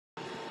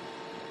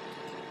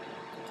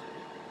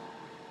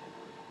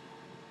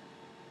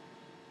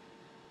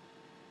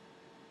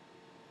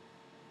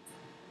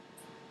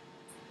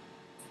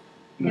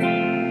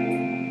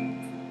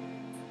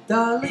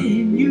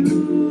Darling, you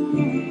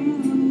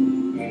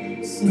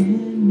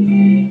send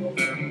me.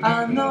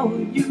 I know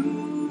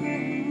you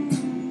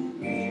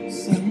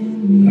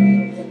send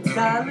me.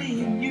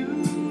 Darling, you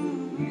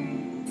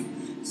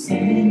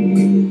send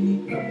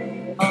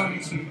me.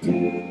 Honest you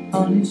do,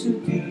 honest you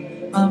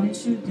do,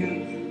 honest you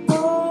do.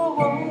 Oh,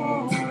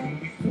 oh,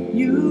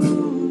 you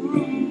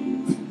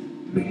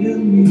thrill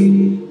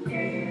me.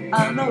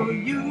 I know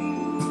you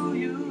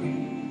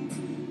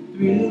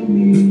thrill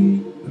me.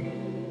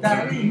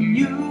 Darling,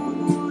 you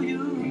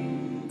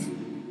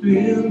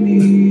thrill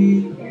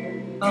me.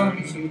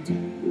 Honest you do.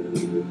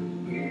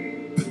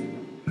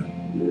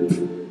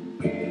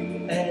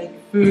 At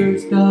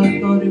first I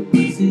thought it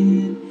was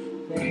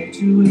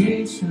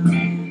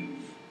infatuation,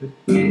 but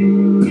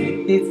ooh,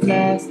 it's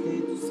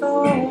lasted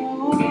so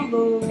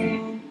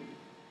long.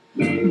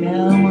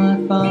 Now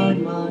I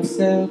find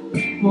myself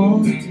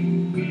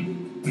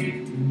wanting to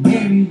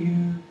marry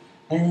you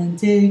and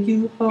take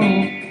you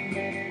home.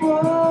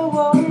 Whoa,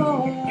 whoa,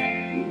 whoa.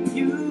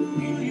 You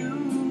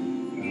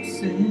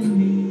send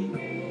me.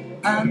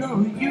 I know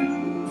you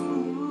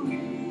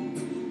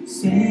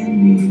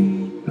send me.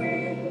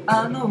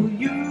 I know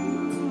you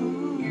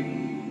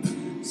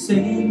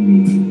send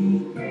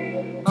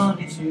me.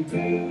 Honest you do.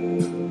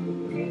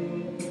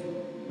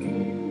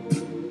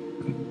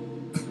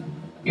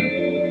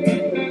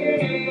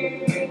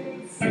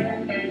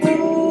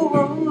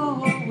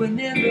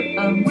 Whenever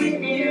I'm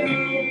with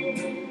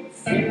you,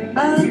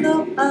 I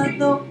know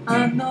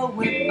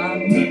when I'm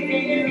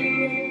near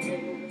you.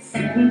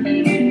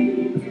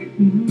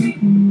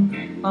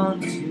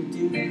 Honest you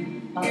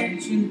do,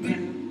 honest you do.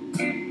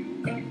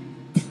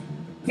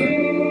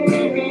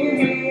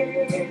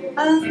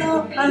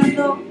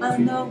 I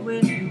know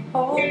when you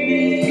hold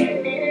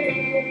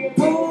me.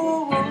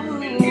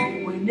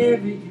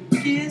 Whenever you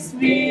kiss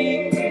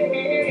me.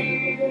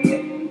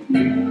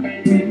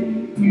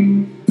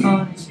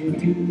 Honest you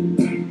do.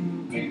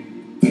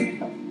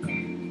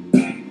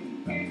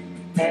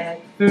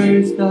 At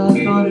first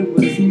I thought it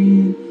was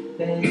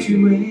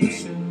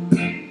infatuation,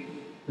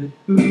 but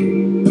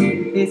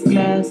ooh, it's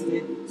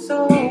lasted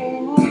so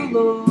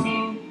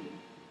long.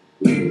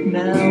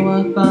 Now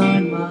I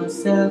find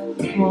myself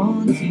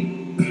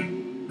wanting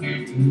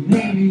to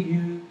marry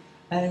you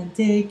and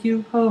take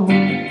you home.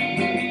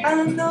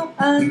 I know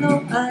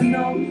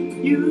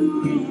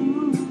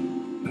you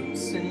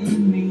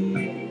send me.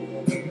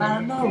 I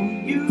know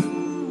you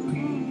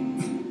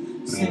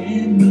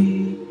send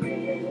me.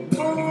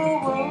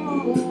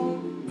 Oh,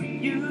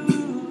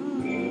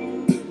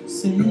 you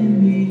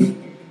send me.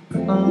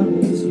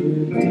 Honest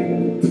you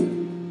do.